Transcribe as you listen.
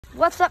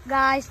What's up,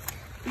 guys?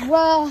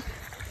 Well,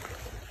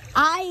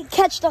 I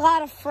catched a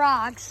lot of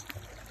frogs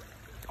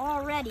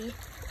already,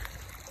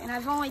 and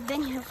I've only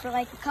been here for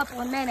like a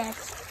couple of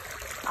minutes.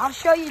 I'll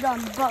show you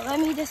them, but let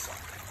me just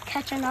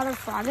catch another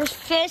frog. There's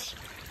fish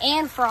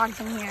and frogs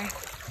in here.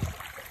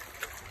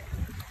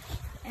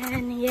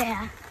 And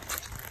yeah,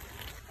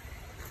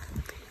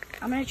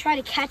 I'm gonna try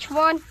to catch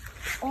one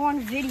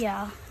on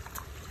video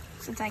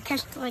since I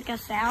catched like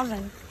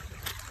 1,000.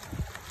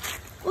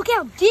 Look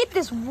how deep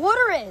this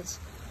water is.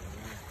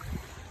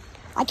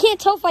 I can't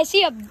tell if I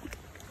see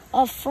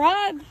a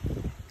frog.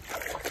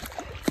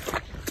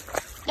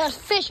 There's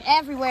fish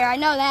everywhere, I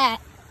know that.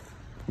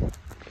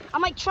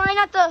 I'm like trying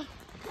not to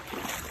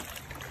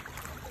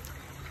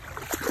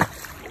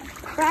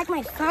crack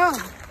my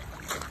phone.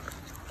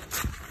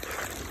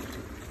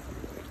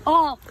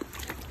 Oh,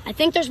 I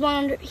think there's one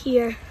under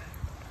here.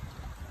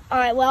 All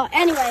right, well,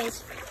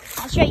 anyways,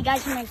 I'll show you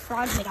guys how many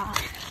frogs I got.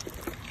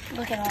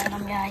 Look at all of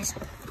them, guys.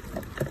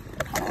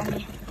 Hold on, I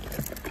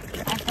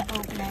have to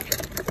open it.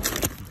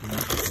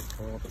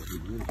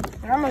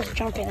 They're almost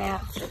jumping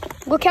out.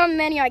 Look how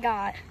many I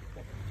got.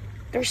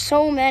 There's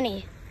so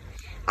many.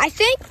 I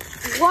think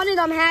one of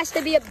them has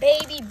to be a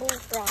baby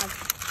bullfrog.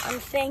 I'm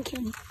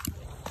thinking.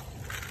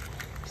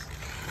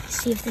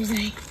 Let's see if there's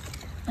any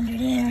under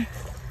there.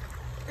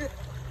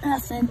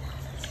 Nothing.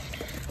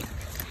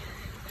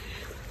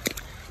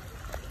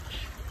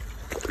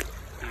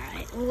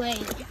 Alright,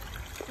 wait.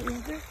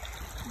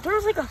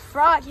 There's like a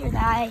frog here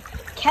that I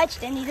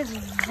catched and he just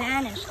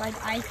vanished. Like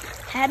I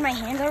had my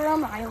hands over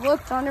him, I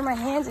looked under my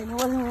hands and he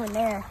wasn't even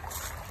there.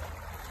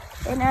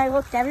 And I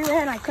looked everywhere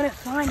and I couldn't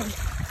find him.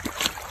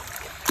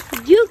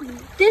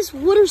 This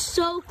water's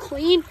so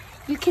clean,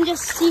 you can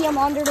just see him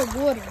under the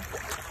water.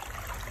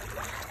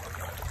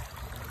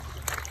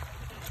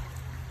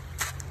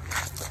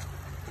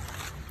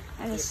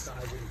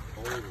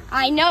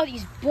 I know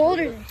these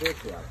boulders.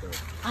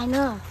 I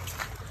know.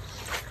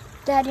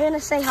 Dad, you wanna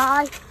say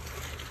hi? Hi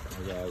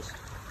guys.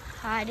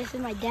 Hi, this is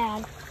my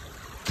dad.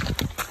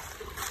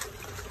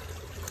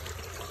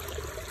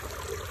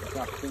 It's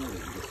not food. You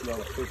can see all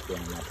the fish down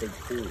in that big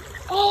food.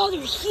 Oh,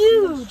 they're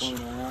huge.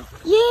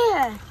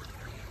 Yeah.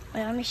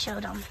 Wait, let me show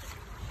them.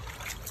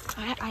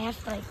 I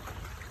have to like.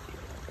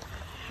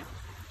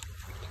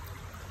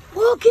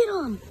 Look at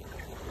them.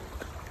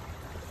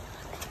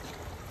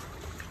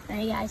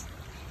 Hey guys,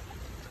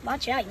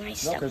 watch out, you might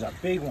step. Look, there's a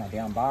big one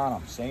down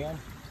bottom. See him?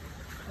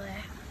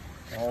 Where?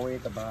 All the way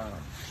at the bottom.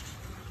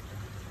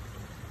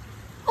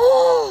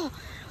 Oh,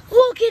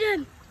 look at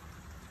him.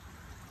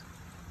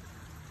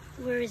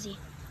 Where is he?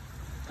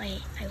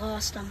 Wait, I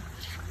lost him.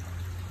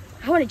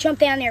 I want to jump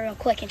down there real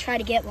quick and try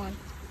to get one.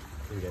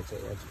 Dude,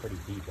 that's pretty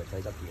deep. That's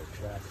right up to your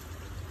chest.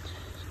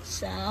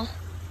 So. I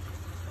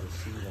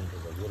see them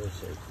because the water's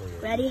so clear.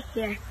 Ready?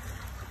 Here.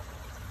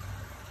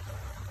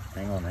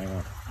 Hang on, hang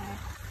on.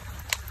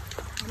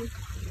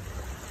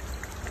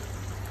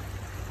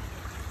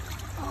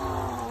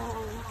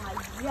 Oh my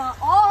God.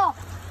 Oh!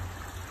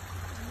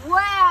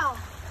 Wow!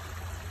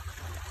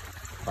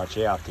 Watch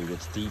out, dude.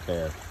 It's deep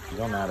there. You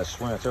don't know how to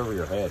swim. It's over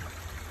your head.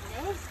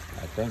 It is?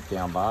 I think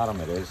down bottom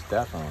it is,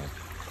 definitely.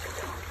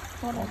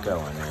 Don't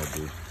go in there,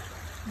 dude.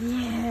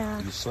 Yeah.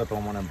 You slip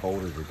on one of them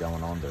boulders, you're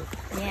going under.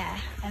 Yeah,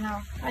 and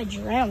I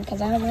drown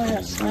because I don't know how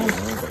to swim.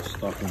 Got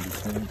stuck in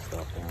between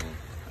stuff on it.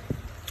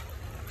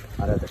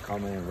 I'd have to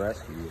come in and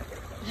rescue you.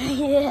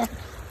 Yeah.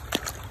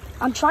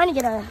 I'm trying to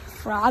get a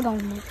frog on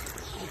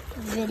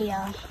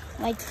video.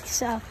 Like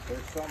so.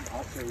 There's some,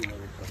 I'll show you later.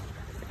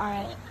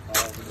 Alright.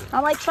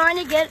 I'm like trying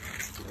to get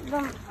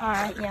them.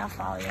 Alright, yeah, I'll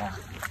follow you.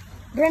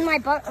 They're in my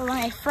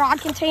frog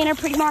container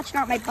pretty much,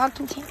 not my bug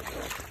container.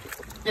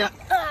 Yeah.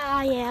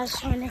 Yeah, I was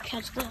trying to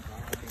catch them.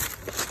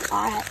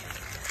 Alright.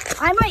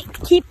 I might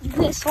keep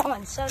this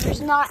on so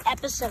there's not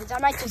episodes. I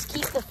might just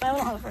keep the phone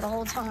on for the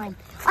whole time.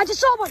 I just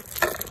saw one!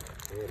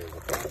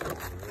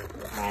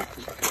 Alright.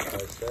 Like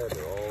I said,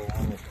 they're all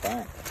on his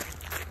back.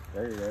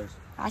 There he is.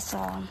 I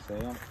saw him. See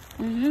him?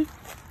 Mm-hmm.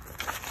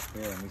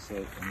 Here, let me see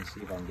if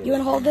I can get You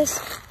wanna hold this?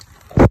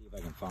 I'll see if I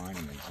can find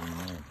him and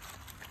zoom in.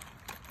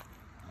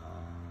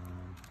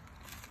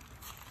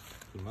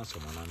 He must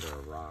have went under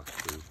a rock,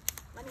 dude.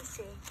 Let me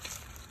see.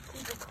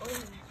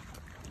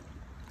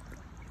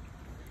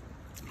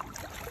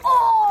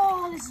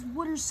 Oh, this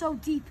water's so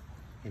deep.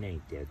 It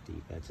ain't that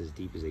deep. That's as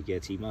deep as it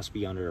gets. He must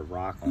be under a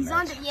rock on He's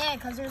that. under, yeah,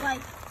 because there's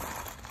like...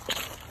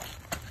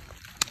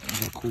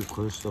 There's a cool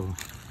crystal.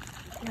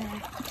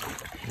 Where?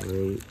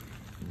 Right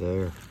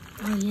there.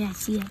 Oh, yeah, I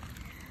see it.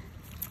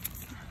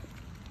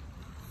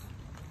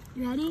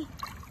 You ready?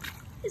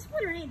 This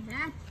water ain't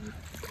that deep.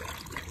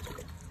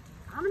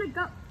 I'm gonna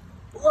go.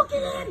 Look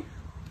at him!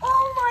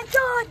 Oh my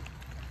God!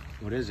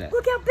 What is it?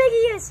 Look how big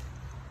he is!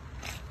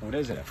 What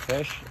is it, a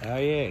fish? Oh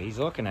yeah, he's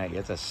looking at you.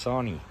 It's a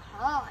sunny.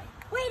 Oh,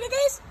 wait, it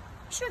is?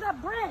 I sure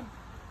got bread.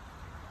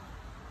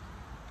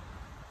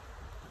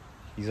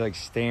 He's like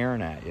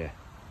staring at you.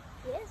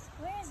 Yes?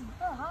 Where is he?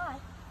 Oh, hi.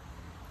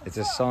 It's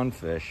a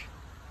sunfish.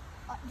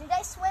 Do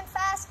they swim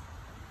fast?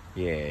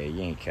 Yeah,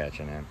 you ain't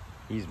catching him.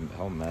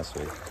 He'll mess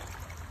with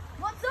you.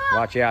 What's up?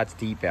 Watch out, it's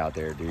deep out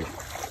there, dude.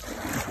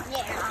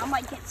 Yeah, I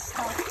might get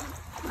stuck.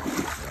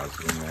 I'll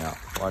zoom out.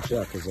 Watch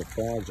out, because the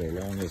frogs are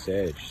along this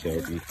edge, so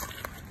if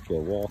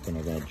you're walking,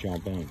 they're going to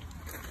jump in.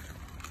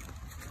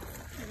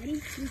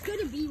 Ready? There's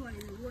gonna be one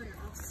in the water.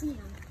 I'll see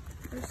them.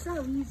 They're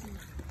so easy.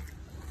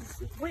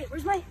 Wait,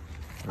 where's my...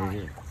 Right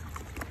here.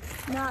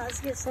 No, I was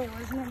gonna say,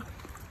 where's my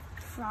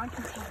frog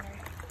container?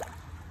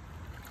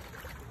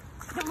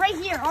 They're right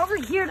here. Over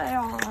here they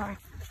all are.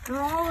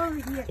 They're all over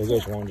here. Look,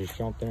 there's one just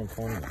jumped in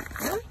front of me.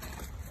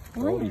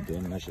 Really? No, he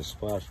didn't. That's just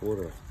splash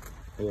water.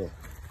 Here.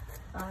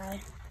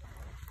 Alright.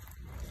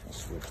 I'll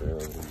switch her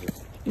over here.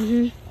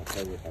 Mm-hmm. I'll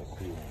tell you if I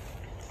see one.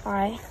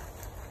 Alright.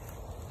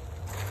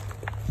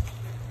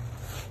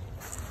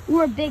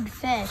 We're a big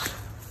fish.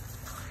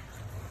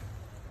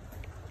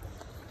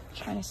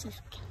 Trying to see if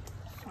I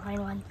can find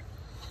one.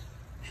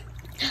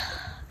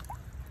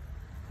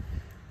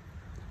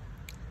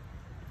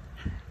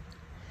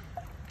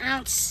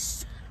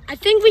 I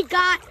think we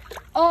got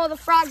all the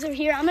frogs over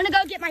here. I'm gonna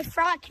go get my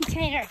frog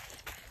container.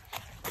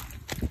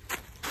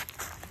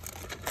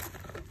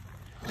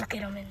 Look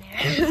at them in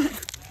there.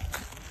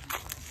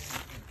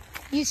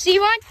 You see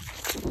one?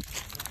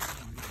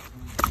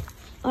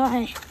 All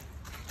right,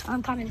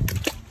 I'm coming.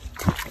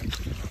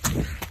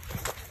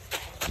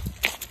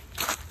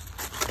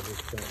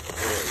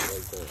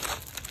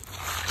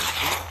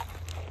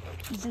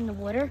 He's in the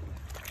water.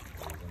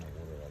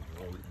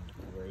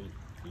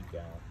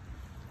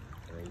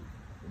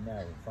 No,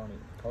 in front of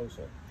you,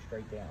 closer,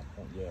 straight down.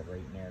 Yeah,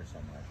 right in there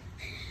somewhere.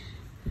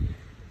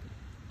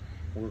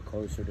 We're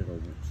closer to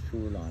the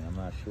shoreline. I'm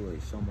not sure.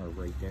 He's somewhere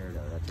right there,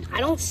 though. That's exactly. I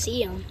don't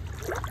see him.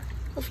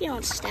 Hopefully I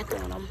don't step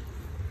on him.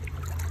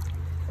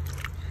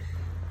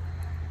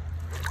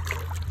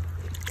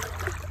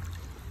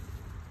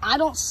 I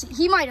don't see.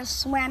 He might have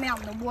swam out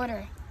in the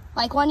water.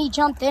 Like when he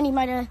jumped in, he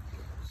might have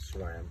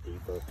Swam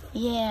deeper.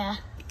 Yeah,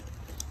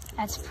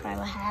 that's probably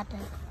what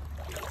happened.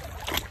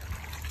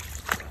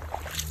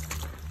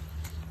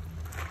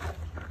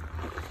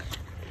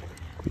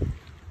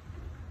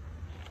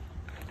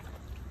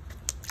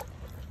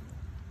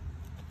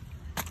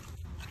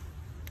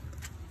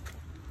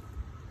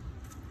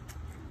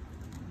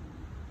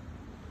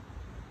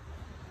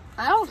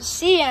 I don't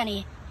see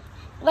any.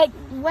 Like,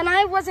 when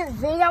I wasn't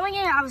videoing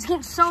it, I was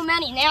getting so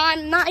many. Now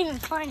I'm not even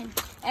finding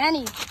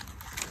any.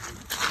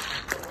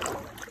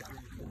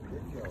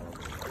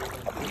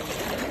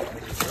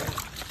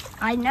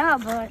 I know,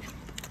 but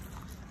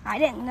I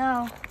didn't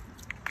know.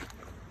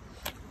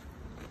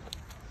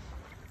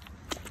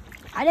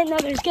 I didn't know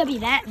there's gonna be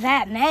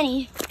that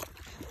many.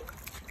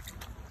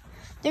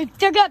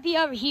 They're gonna be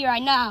over here, I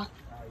know.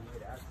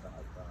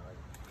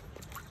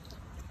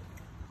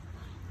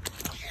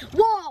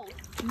 Whoa,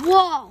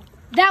 whoa,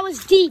 that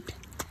was deep.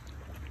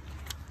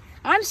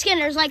 I'm scared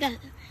there's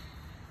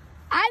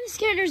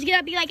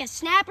gonna be like a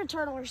snapper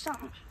turtle or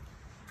something.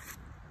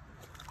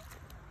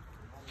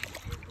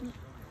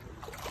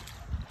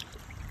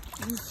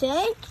 You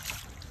think?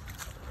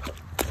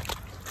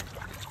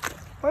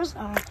 Where's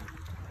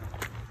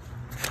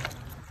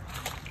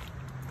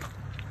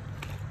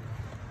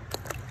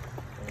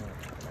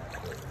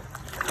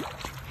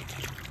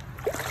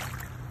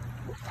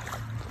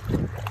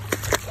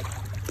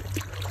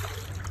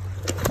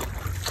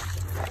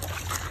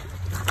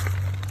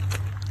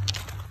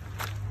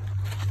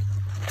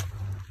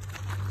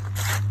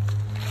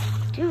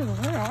Dude,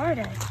 where are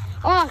they?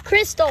 Oh,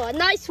 Crystal, a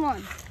nice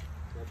one.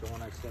 That's the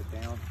one I set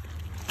down.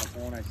 That's the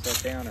one I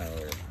set down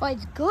earlier. Oh,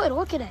 it's good.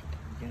 Look at it.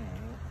 Yeah.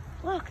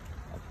 Look.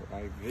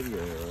 I video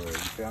earlier. You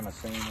found the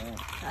same one.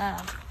 Oh. I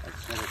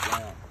set it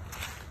down.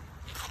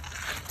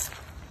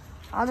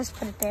 I'll just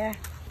put it there.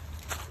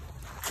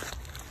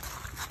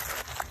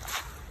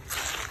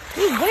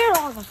 Dude, where are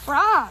all the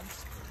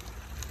frogs?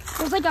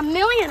 There's like 1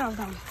 million of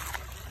them.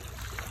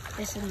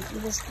 This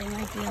thing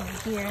might be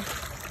over here.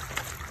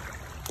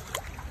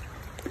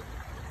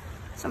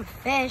 Some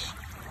fish.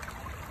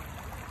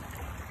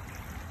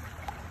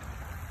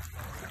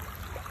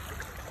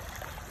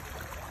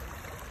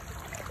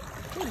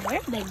 Dude,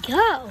 where'd they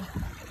go?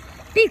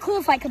 Be cool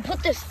if I could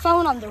put this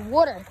phone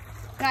underwater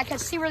and I could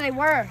see where they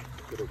were.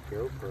 Get a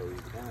GoPro,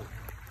 you can.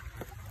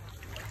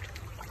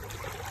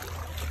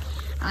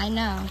 I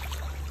know.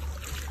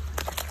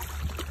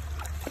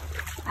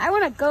 I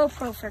want a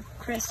GoPro for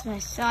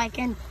Christmas so I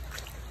can,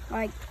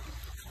 like,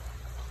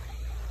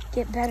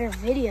 get better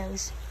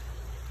videos.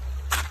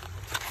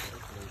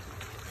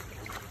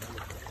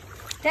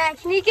 Dad,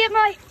 can you get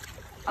my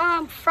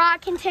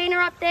frog container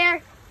up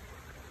there?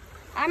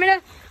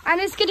 I'm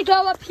just gonna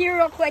go up here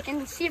real quick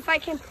and see if I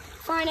can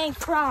find any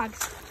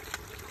frogs.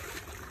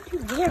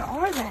 Dude, where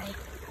are they?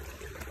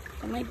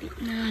 They might be.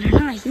 No, they're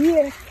not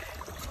here.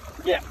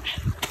 Yeah.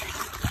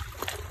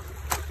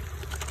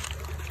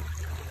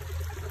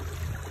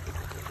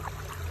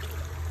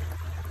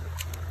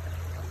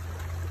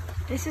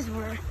 This is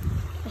where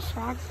the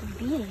frogs would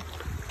be.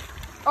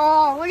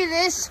 Oh, look at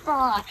this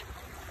spot.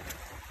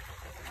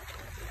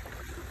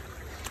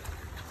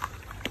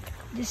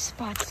 This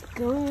spot's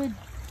good.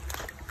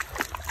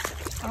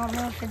 I don't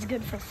know if it's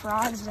good for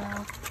frogs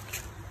though.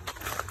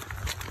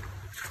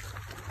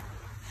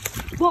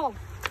 Whoa!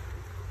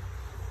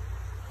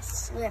 I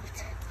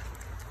slipped.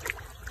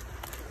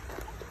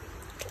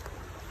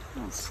 I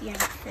don't see any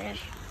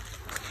fish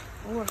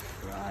or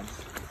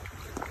frogs.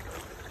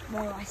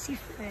 Whoa, I see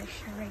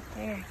fish right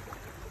there.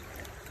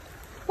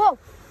 Whoa!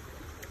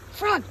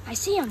 Frog, I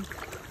see him.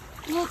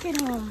 Look at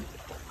him.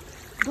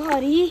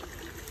 Buddy,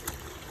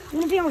 you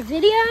wanna be on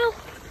video?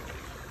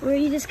 Or are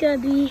you just gonna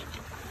be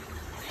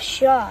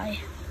shy?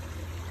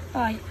 Oh,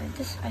 I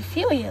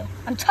feel you.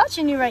 I'm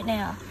touching you right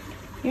now.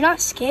 You're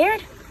not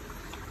scared?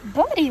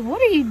 Buddy,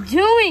 what are you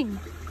doing?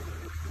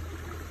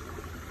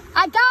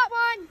 I got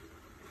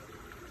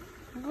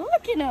one!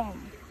 Look at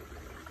him.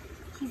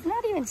 He's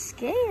not even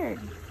scared.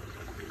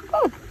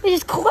 Oh, he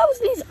just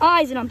closed his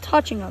eyes and I'm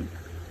touching him.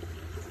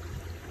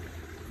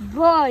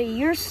 Buddy,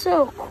 you're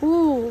so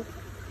cool.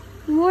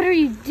 What are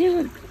you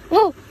doing?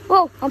 Whoa,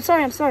 whoa, I'm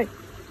sorry.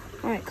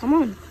 All right, come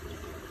on.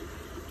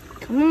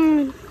 Come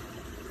on.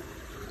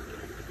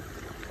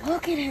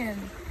 Look at him.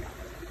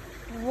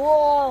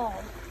 Whoa.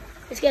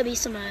 There's gotta be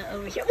some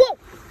over here. Whoa!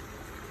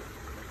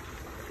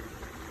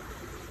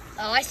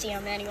 Oh, I see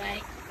him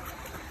anyway.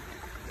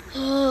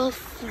 Oh,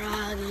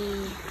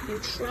 Froggy. You're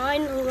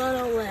trying to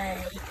run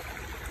away,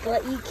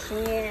 but you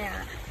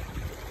can't.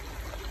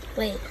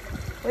 Wait,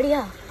 where'd he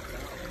go?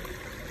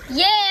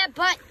 Yeah,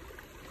 but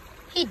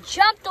he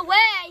jumped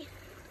away.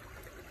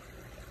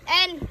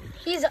 And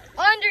he's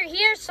under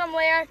here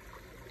somewhere,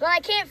 but I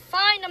can't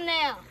find him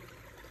now.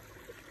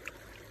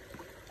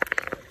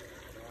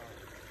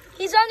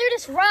 He's under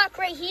this rock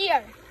right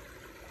here.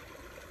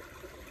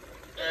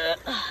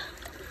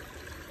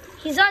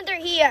 He's under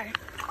here.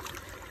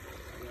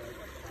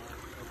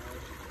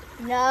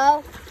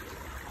 No.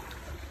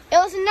 It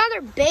was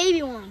another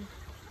baby one.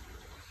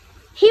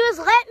 He was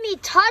letting me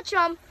touch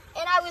him,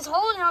 and I was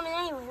holding him, and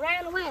then he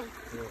ran away.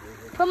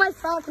 Put my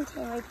fountain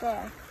tank right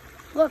there.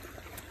 Look,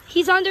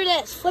 he's under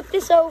this. Flip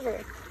this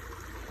over.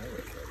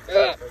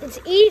 It's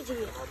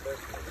easy.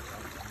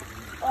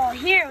 Oh,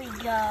 here we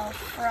go,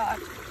 frog.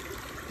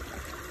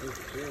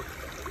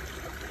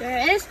 There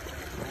it is.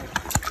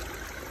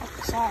 Oh,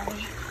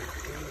 sorry.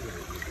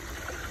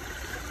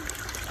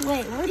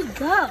 Wait, where'd he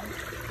go?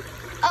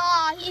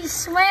 Oh, he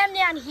swam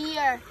down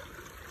here.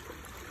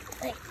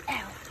 Wait,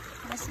 ow.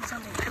 Unless he's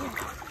under here.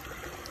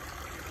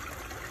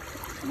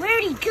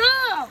 Where'd he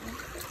go?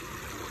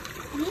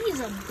 He's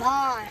a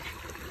bot.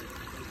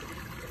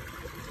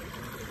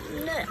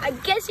 No, I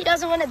guess he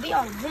doesn't want to be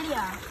on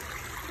video.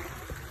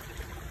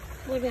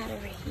 What about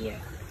over here?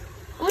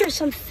 Oh, there's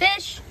some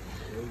fish.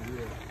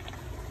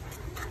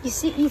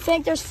 You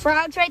think there's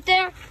frogs right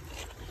there?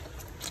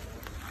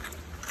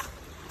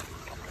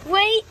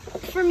 Wait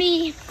for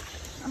me.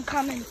 I'm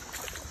coming.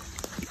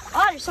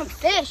 Oh, there's some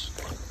fish.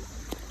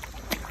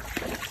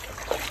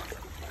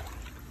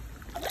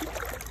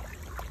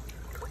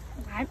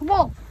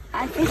 Whoa,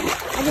 I think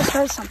I just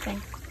heard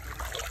something.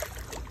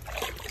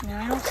 No,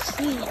 I don't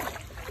see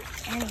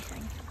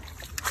anything.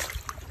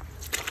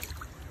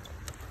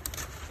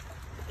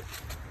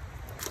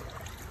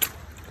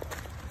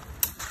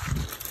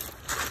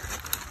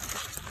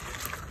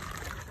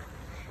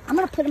 I'm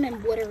gonna put them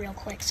in water real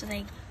quick so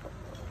they...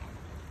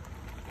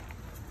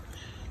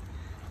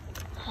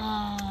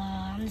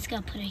 I'm just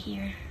gonna put it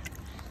here.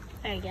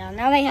 There you go.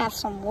 Now they have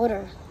some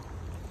water.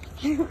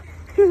 You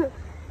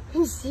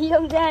see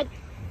them, Dad?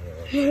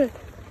 I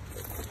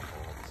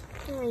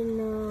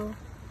know.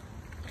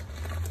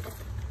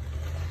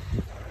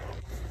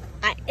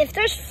 If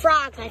there's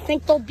frogs, I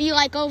think they'll be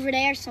like over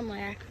there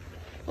somewhere.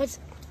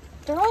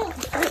 They're all,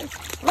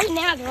 right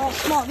now they're all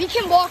small. We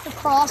can walk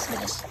across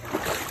this.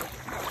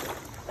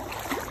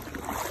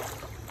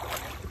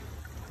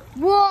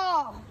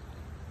 Whoa!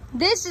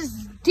 This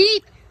is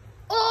deep.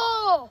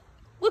 Oh!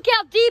 Look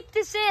how deep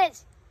this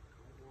is.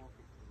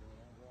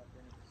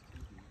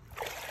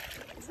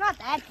 It's not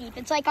that deep.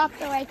 It's like up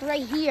to like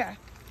right here.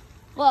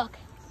 Look.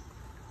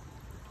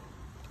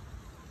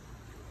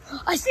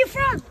 I see a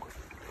frog.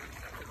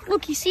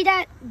 Look, you see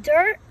that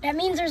dirt? That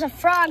means there's a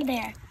frog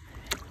there.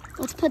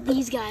 Let's put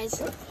these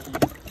guys. Let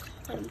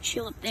them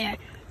chill up there.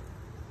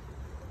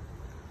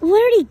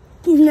 Where'd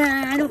he?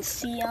 Nah, I don't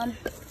see him.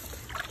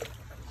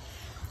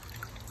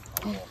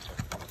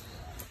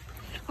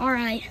 All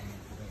right.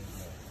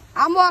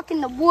 I'm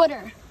walking the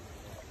water.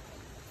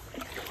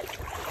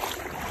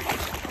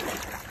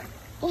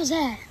 What was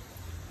that?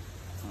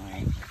 All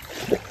right.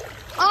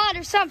 Oh,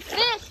 there's some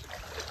fish.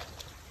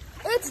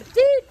 It's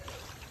deep.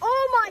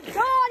 Oh my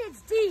God,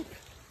 it's deep.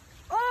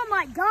 Oh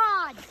my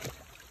God.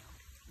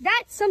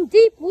 That's some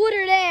deep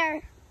water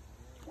there.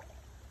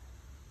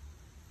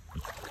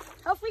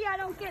 Hopefully I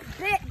don't get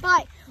bit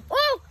by...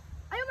 Oh,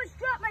 I almost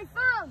dropped my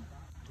phone.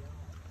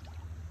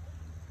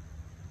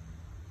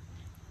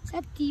 Is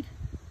that deep?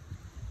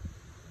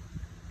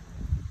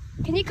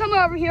 Can you come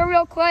over here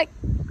real quick?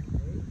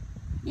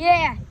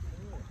 Yeah.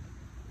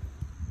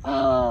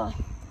 Oh,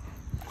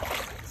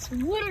 this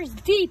water's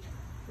deep.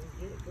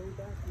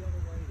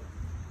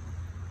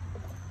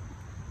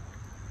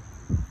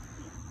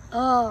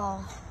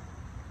 Oh.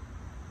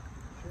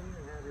 Shouldn't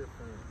even have your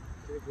phone.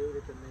 Should have gave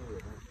it to me.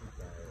 It makes me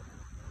tired.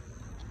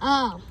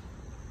 Oh.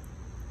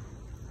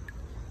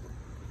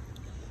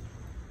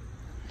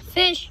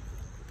 Fish.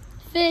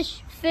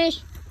 Fish.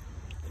 Fish.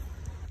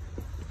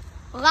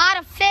 A lot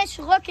of fish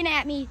looking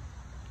at me.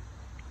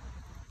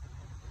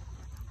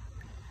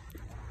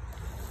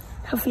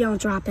 Hopefully I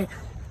don't drop it.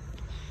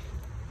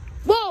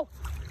 Whoa!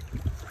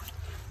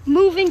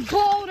 Moving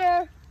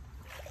boulder.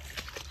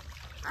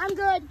 I'm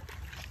good.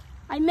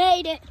 I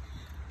made it.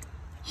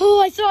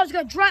 Oh, I thought I was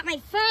gonna drop my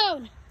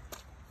phone.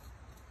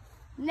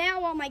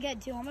 Now what am I gonna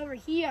do? I'm over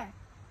here.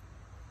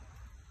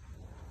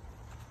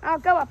 I'll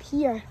go up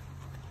here.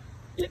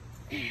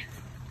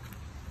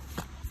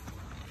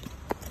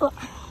 Oh.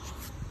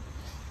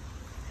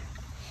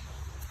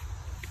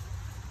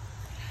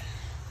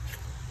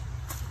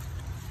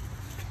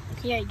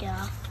 Here you go.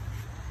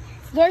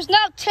 There's no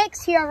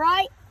ticks here,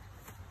 right?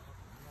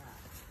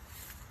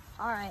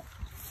 All right.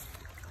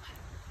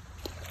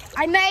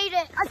 I made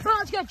it. I thought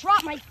I was gonna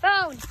drop my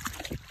phone.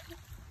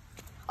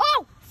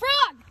 Oh,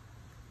 frog!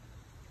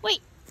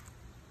 Wait.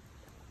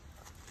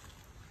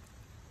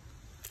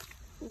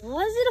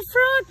 Was it a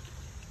frog?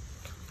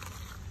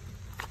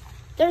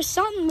 There's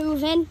something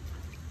moving.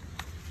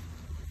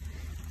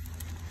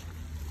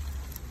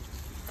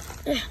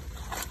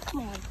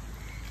 Come on.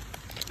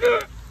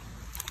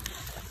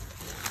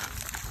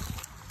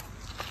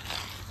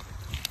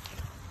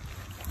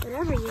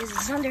 Whatever he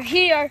is under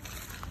here.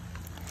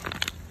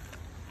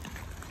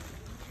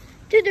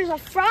 Dude, there's a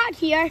frog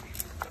here.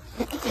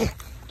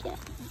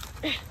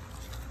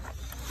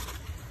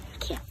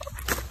 Can't.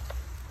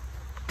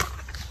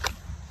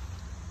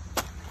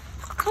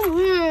 Come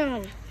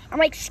on. I'm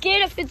like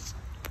scared if it's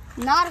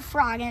not a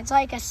frog and it's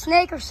like a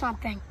snake or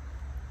something.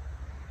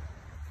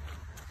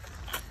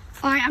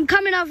 All right, I'm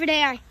coming over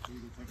there.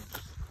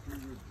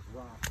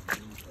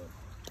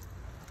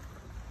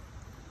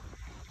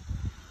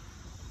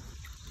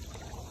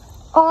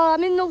 Oh,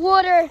 I'm in the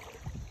water.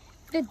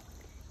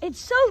 It's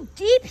so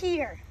deep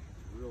here.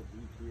 Real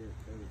deep here,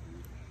 so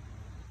deep.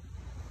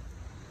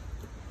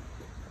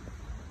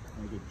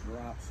 Like it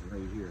drops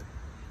right here.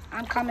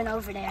 I'm coming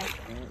over there.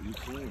 Oh, you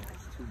can't.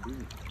 It's too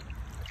deep.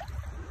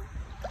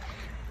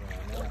 Yeah,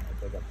 no, I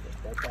think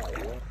that's how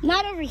it works.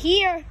 Not over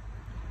here.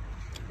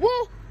 Whoa!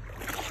 Oh,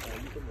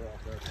 you can walk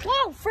there.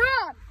 Whoa,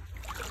 frog!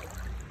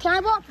 Can I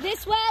walk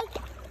this way?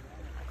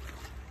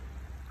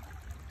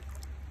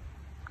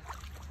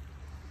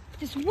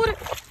 This water.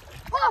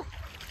 Oh!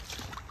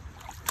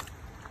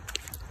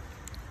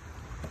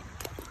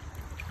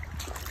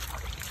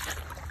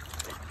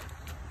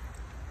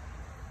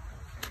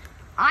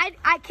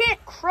 I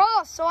can't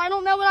cross, so I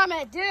don't know what I'm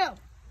gonna do.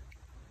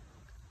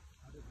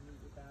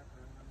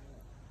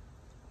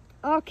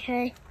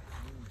 Okay.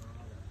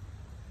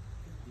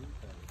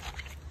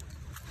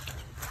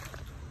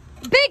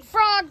 Big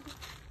frog!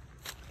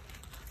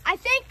 I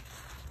think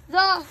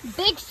the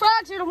big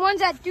frogs are the ones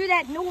that do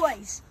that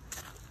noise.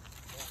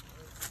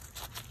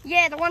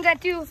 Yeah, the ones that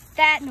do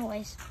that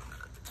noise.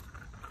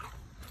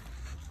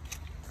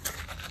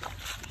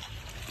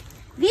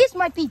 These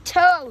might be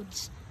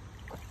toads.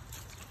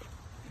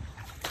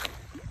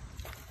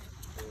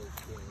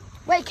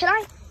 Wait,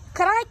 can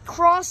I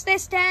cross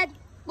this, Dad?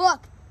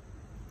 Look.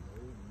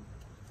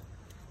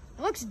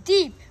 It looks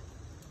deep.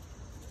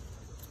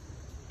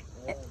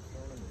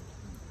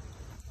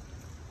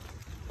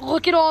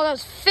 Look at all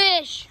those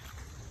fish.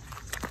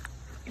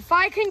 If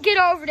I can get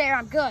over there,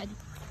 I'm good.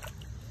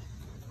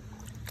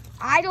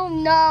 I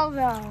don't know,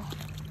 though.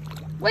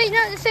 Wait,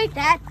 no, this ain't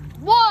that.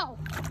 Whoa!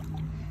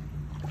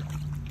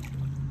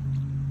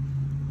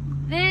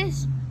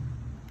 This.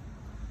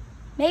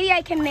 Maybe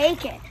I can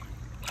make it.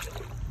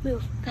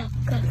 Move, go,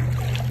 go.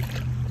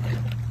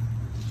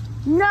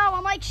 No,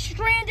 I'm like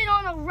stranded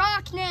on a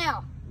rock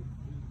now.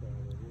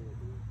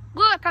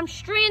 Look, I'm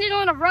stranded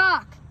on a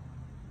rock.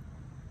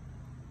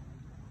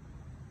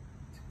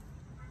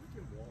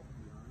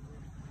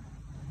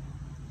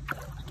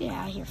 Get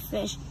out of here,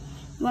 fish.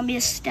 You want me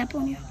to step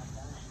on you?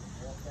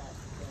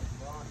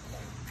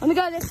 Let me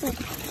go this way.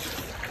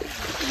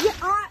 Yeah,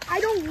 I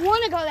don't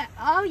want to go that.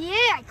 Oh,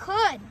 yeah, I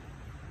could.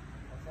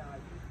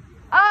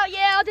 Oh,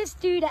 yeah, I'll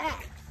just do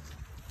that.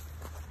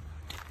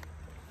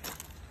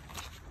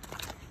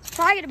 There's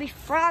probably going to be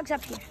frogs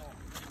up here.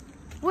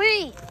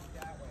 Wait.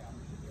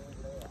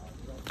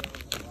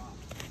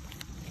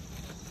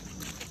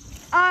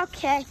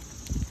 Okay.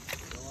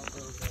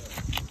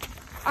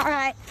 All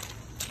right.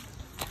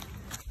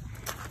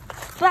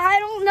 But I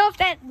don't know if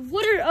that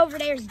water over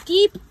there is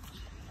deep.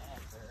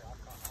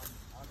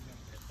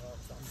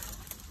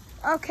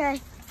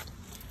 Okay.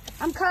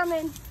 I'm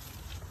coming.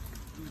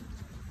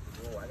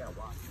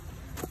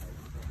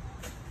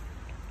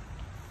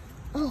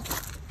 Oh.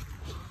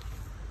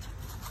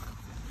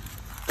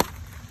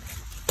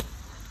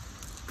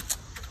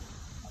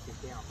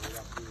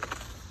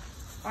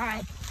 All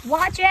right.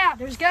 Watch out.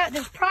 There's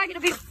probably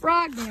gonna be a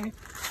frog there.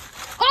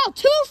 Oh,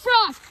 2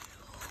 frogs.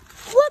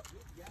 What?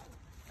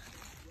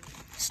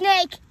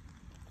 Snake.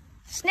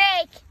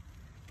 Snake.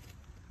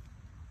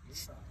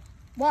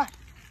 What?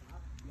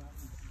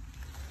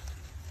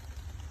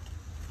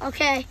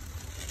 Okay.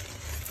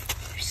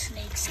 There's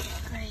snakes in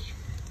it, right?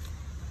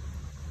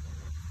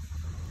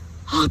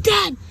 Oh,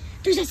 Dad!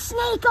 There's a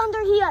snake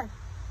under here!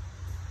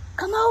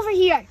 Come over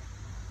here!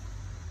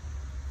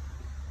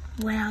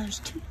 Wow,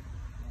 there's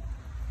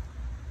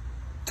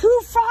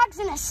two frogs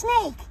and a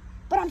snake,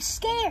 but I'm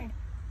scared.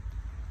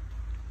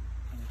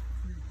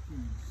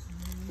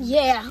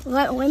 Yeah,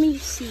 let me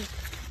see.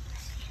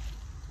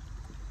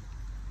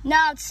 No,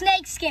 it's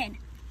snake skin.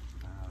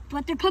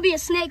 But there could be a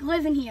snake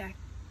living here.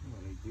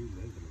 Well, they do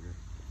live here.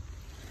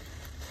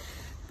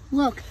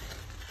 Look.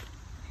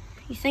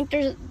 You think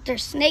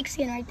there's snake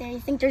skin right there.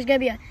 You think there's gonna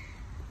be a...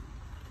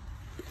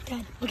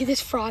 God, look at this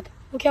frog.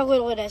 Look how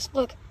little it is.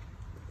 Look.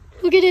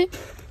 Look at it.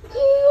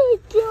 Oh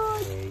my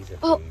God. Yeah, he's a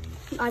Oh,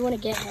 baby. I want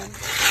to get him.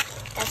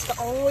 That's the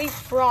only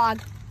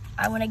frog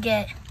I want to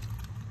get.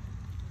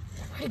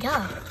 Where'd he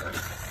go?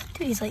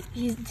 Dude, he's like,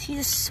 he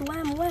just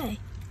swam away.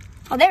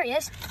 Oh, there he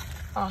is.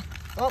 Oh,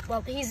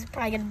 well, he's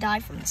probably gonna die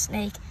from the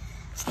snake.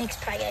 Snake's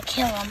probably gonna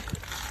kill him.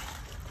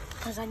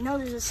 Because I know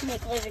there's a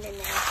snake living in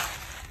there.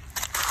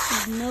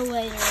 There's no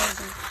way there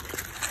isn't.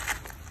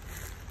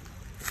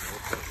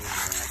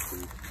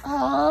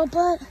 Oh,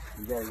 but...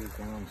 You gotta get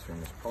down from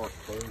this park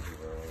closes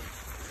early.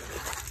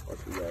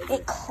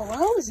 It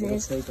closes? Yeah,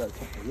 because they cut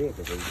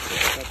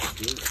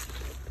the gate.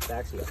 It's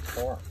actually a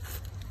park.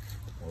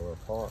 Or a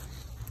park.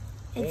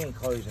 They ain't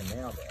closing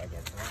now, but I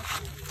guess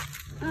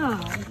Oh.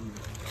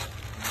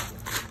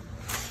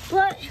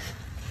 But...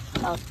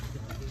 Oh.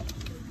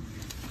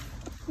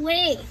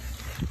 Wait.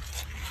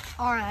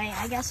 Alright,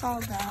 I guess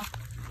I'll go.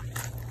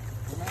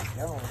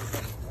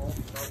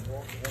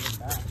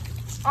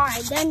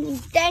 Alright,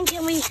 then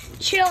can we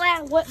chill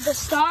at the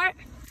start?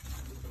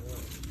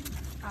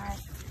 Alright.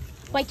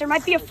 Wait, there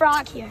might be a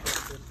frog here.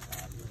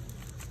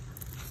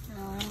 No.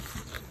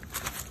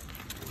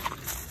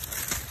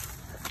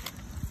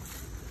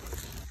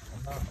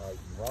 I'm not like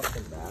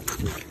rushing back.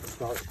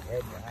 Start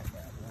heading back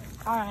that way.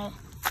 Alright.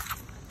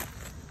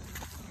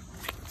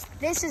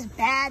 This is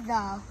bad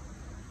though.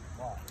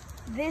 What?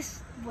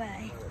 This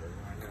way.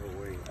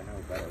 I know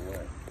a better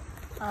way.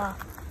 Oh.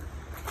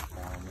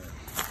 Oh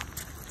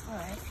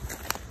Alright.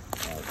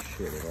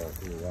 shit, it all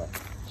blew up.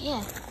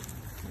 Yeah.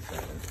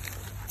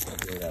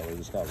 Yeah, we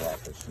just got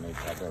rocked with snake.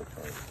 I broke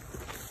first.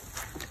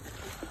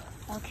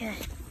 Okay.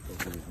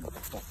 It's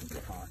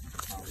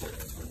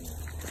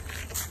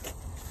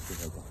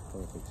like a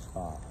perfect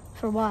spot.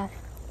 For what?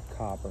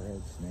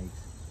 Copperhead snakes.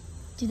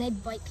 Do they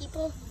bite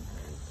people?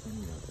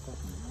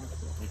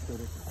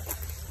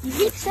 You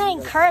keep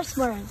saying curse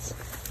words.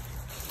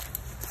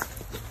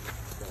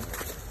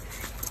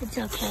 It's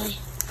okay.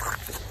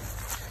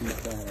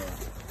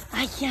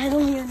 I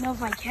don't even know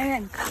if I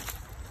can.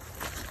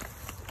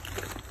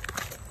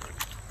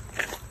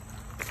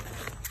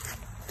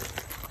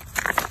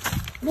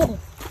 Whoa.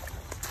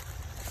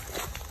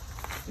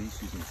 At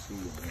least you can see it.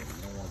 You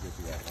don't want to get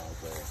to that high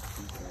grass.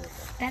 Be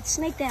careful. That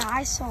snake that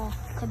I saw,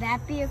 could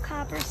that be a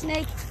copper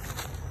snake?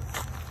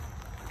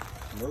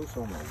 Most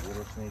of them are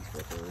water snakes,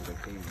 but there is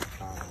occasional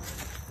copper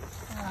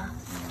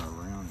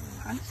around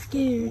here. I'm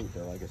scared.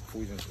 They're like as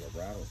poisonous as a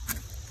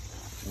rattlesnake.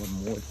 Or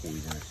more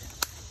poisonous.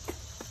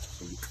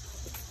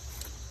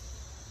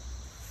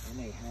 And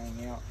they hang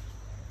out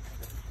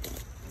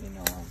in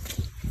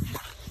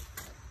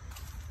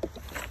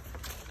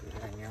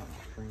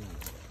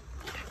streams.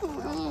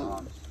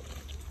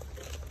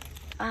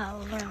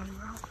 Oh, around.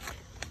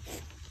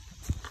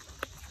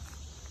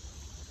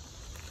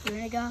 You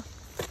ready to go?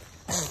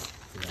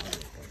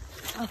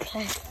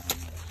 Okay.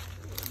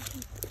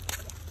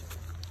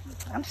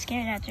 I'm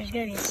scared that there's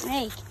gonna be a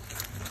snake.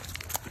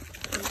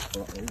 There's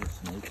a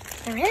snake.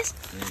 There is?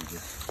 Yeah,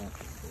 just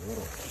something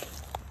little.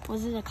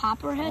 Was it a I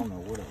copperhead? don't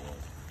know what it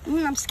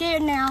was. I'm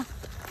scared now.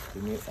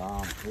 Give me,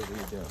 what do you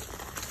do?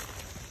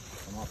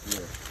 Come up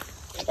here.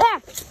 Ah!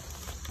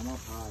 Come up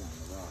high on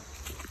the rock.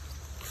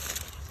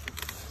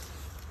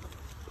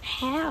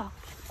 How?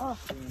 Oh.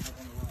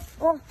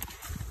 Oh.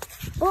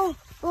 Oh.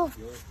 Oh.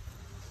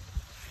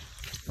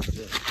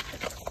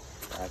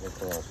 Back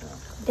across now.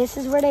 This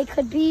is where they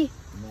could be.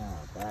 No,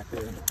 back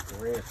there in the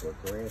grass or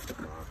grass to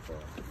knock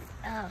off.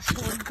 Oh, so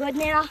we're good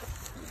now?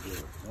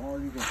 All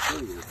you can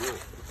see is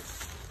this.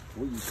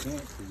 What you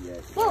can't see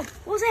yet. Whoa,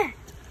 what was that?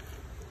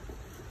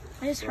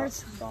 I just heard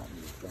something. Something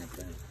you can't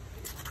think.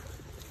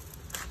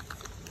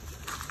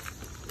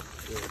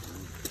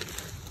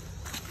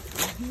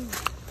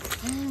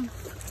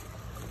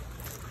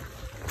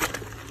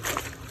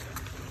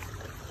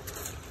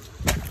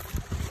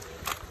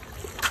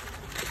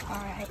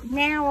 Alright,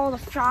 now all the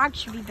frogs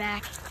should be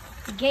back.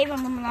 We gave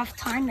them enough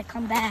time to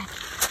come back.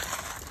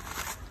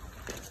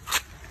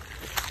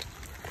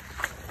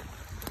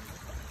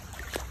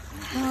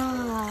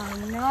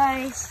 Oh,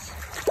 nice.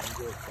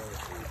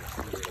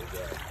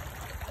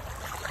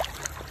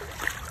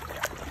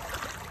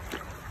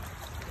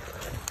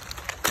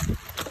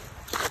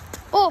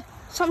 Oh,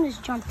 something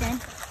just jumped in.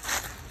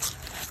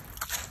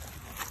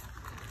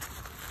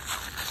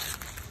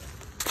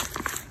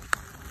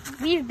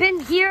 We've been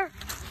here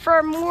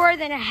for more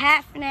than a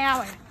half an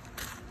hour.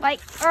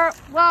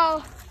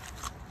 Well,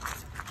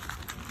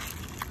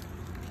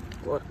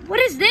 what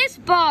is this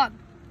bug?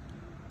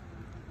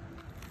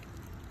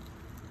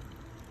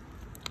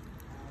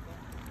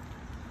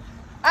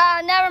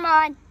 Never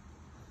mind.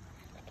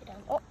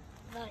 Oh,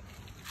 right.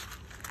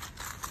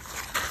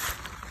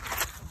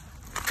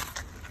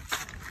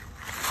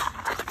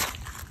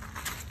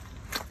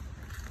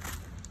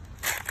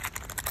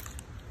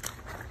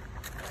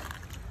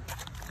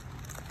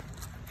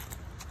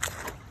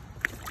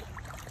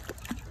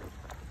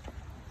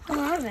 Oh,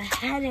 I have a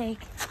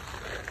headache.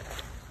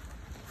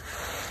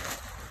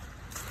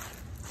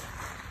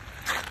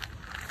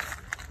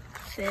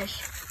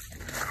 Fish.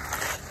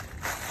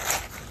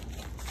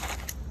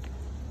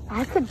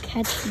 I could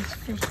catch these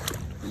fish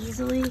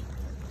easily,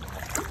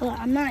 but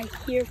I'm not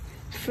here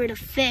for the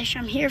fish.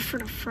 I'm here for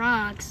the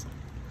frogs.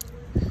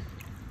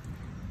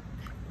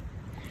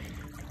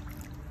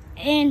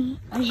 And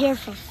I'm here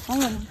for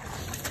fun.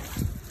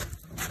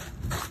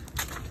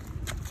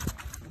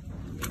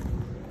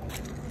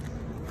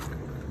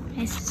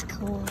 This is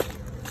cool.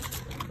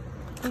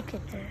 Look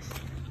at this.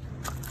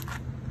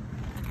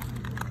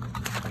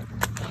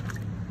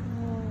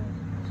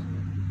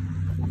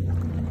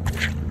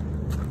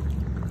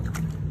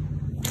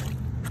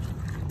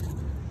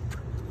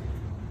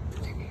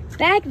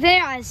 Back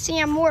there, I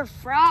see more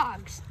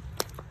frogs.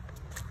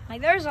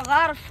 Like, there's a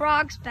lot of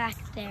frogs back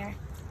there.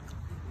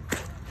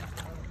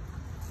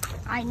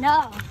 I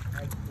know.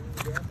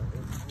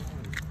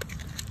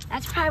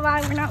 That's probably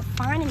why we're not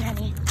finding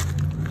any.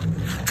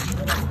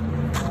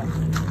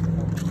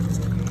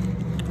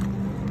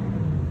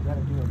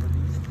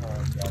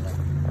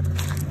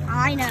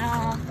 I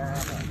know.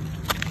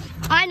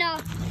 I know.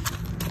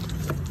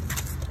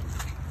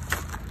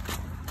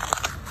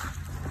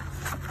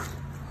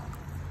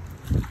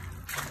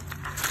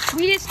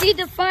 We just need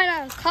to find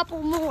a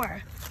couple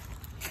more.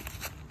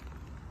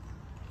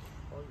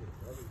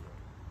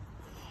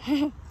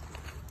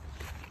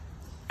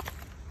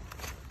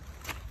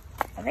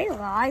 Are they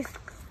alive?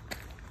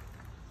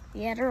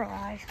 Yeah, they're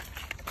alive.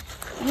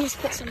 Let me just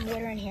put some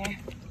water in here.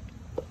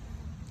 There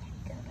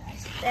you go,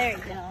 guys. There you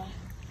go.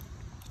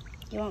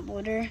 You want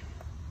water?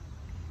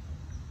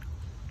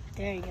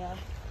 There you go.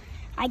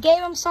 I gave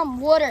them some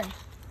water.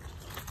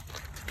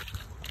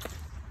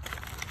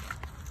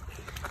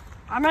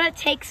 I'm gonna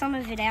take some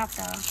of it out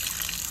though.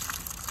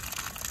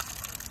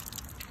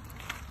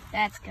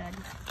 That's good.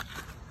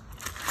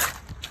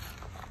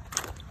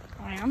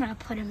 Alright, I'm gonna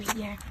put them in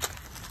here.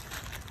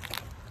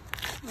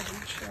 Let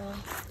them chill.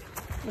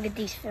 Look at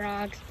these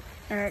frogs.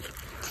 Or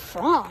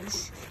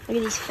frogs? Look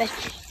at these fish.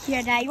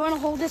 Here, Dad, you wanna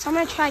hold this? I'm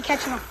gonna try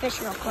catching a fish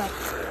real quick.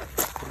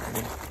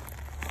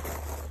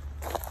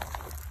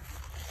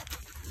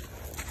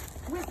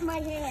 With my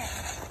hand.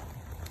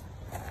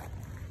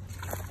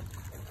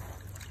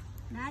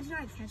 Imagine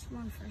I catch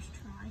one first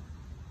try.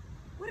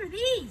 What are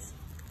these?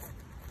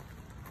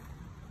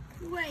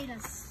 Wait a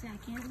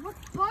second. What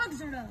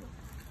bugs are those?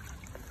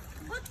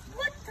 What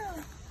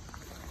the?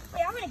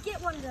 Wait, I'm gonna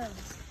get one of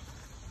those.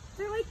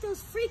 They're like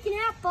those freaking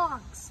out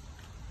bugs.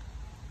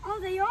 Oh,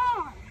 they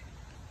are.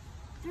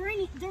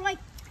 They're like,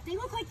 they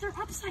look like they're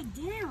upside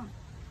down.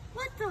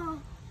 What the?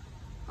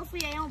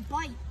 Hopefully I don't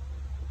bite.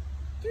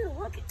 Dude,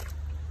 look at,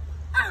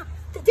 ah,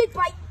 they did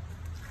bite.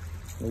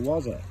 What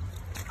was it?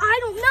 I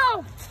don't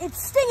know.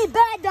 It's stinging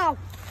bad though.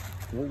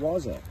 What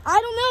was it? I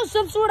don't know.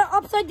 Some sort of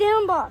upside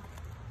down bug.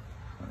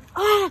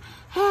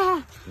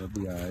 You'll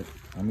be alright.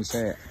 Let me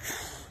say it.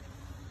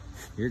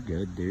 You're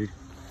good, dude.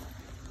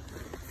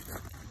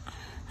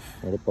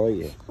 Where'd it bite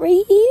you?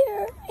 Right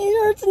here.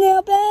 It hurts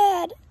now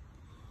bad.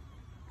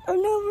 Oh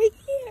no, right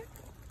here.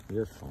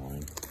 You're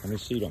fine. Let me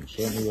see them.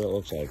 Show me what it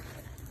looks like.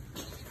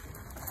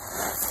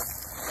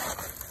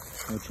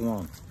 Which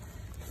one?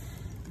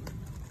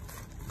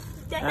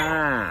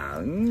 Ah,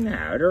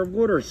 no, they're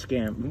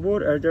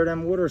they're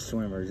them water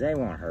swimmers. They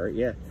won't hurt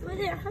you. But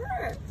it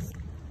hurts.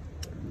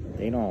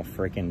 They don't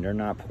freaking, they're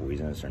not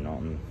poisonous or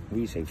nothing.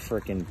 We used to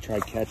freaking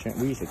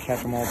we used to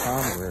catch them all the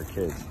time when we were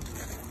kids.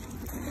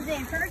 Did they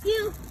hurt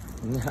you?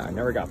 No, I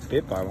never got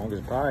bit by one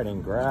because probably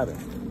didn't grab it.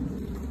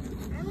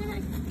 I'm gonna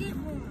get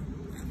one.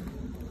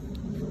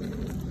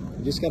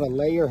 You just gotta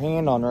lay your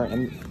hand on her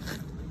and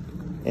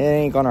it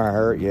ain't gonna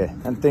hurt you.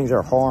 And things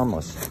are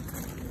harmless.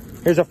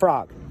 Here's a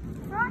frog.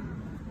 Frog?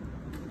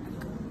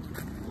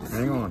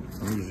 Hang on,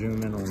 let me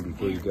zoom in on him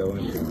before you go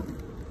into him.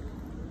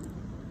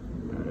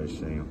 I see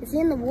him. Is he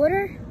in the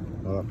water?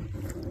 Look.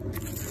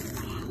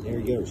 There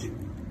he goes.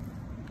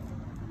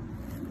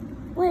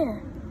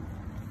 Where?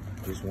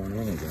 Just went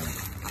in again.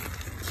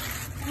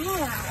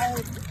 Oh.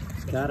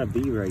 It's gotta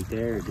be right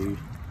there, dude.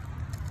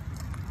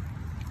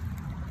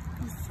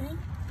 You think?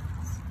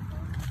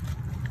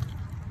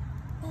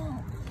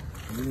 Oh.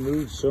 You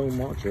move so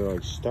much, you're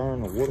like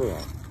stirring the water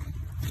up.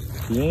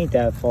 He ain't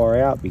that far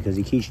out because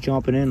he keeps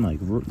jumping in like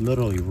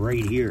literally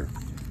right here.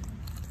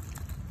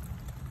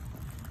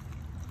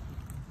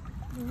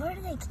 Where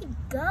do they keep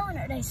going?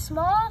 Are they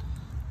small?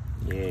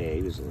 Yeah,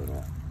 he was a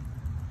little.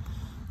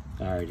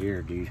 All right,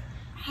 here, dude.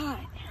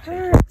 Hi.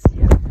 hurts.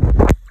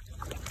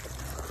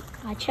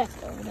 I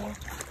checked over there.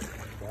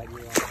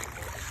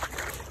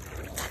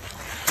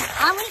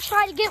 I'm gonna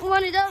try to get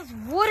one of those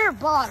water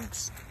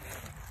bugs.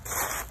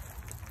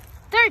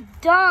 They're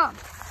dumb.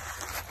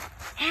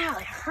 Ow,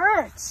 it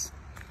hurts.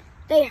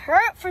 They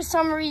hurt for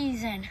some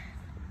reason.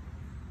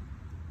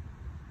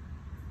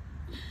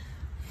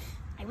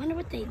 I wonder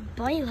what they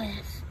bite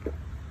with.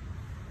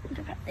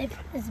 If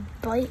this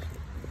bite,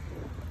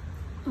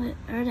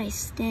 or they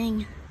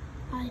sting.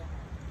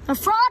 A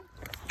frog?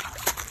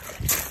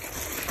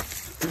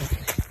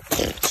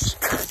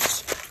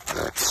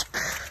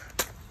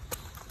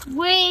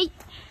 Wait.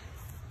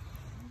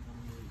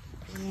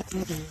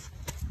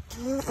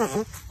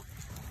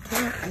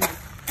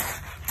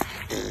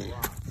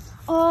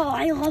 Oh,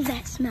 I love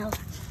that smell.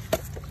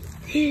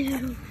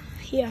 Ew.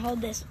 Here,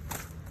 hold this.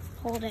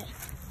 Hold it.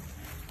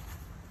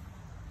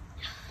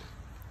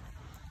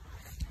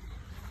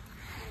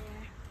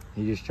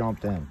 He just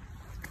jumped in.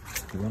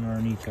 He went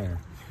underneath there.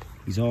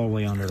 He's all the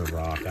way under the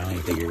rock. I don't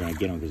even think you're going to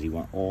get him because he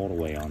went all the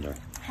way under.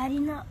 How do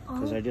you not?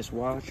 Because I just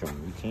watched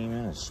him. He came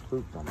in and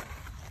spooked him.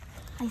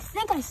 I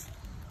think what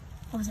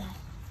was that?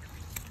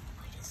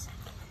 Wait a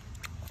second.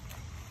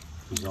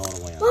 He's all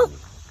the way under. Oh,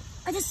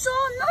 I just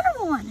saw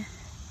another one.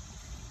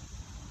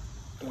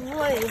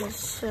 Wait a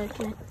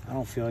second. I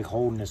don't feel like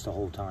holding this the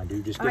whole time,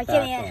 dude. Just get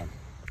back on.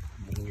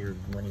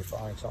 When you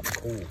find something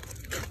cool.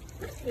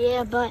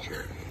 Yeah, but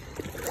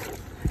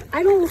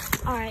I don't.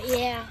 All right,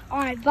 yeah. All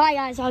right, bye,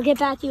 guys. I'll get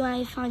back to you when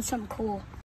I find something cool.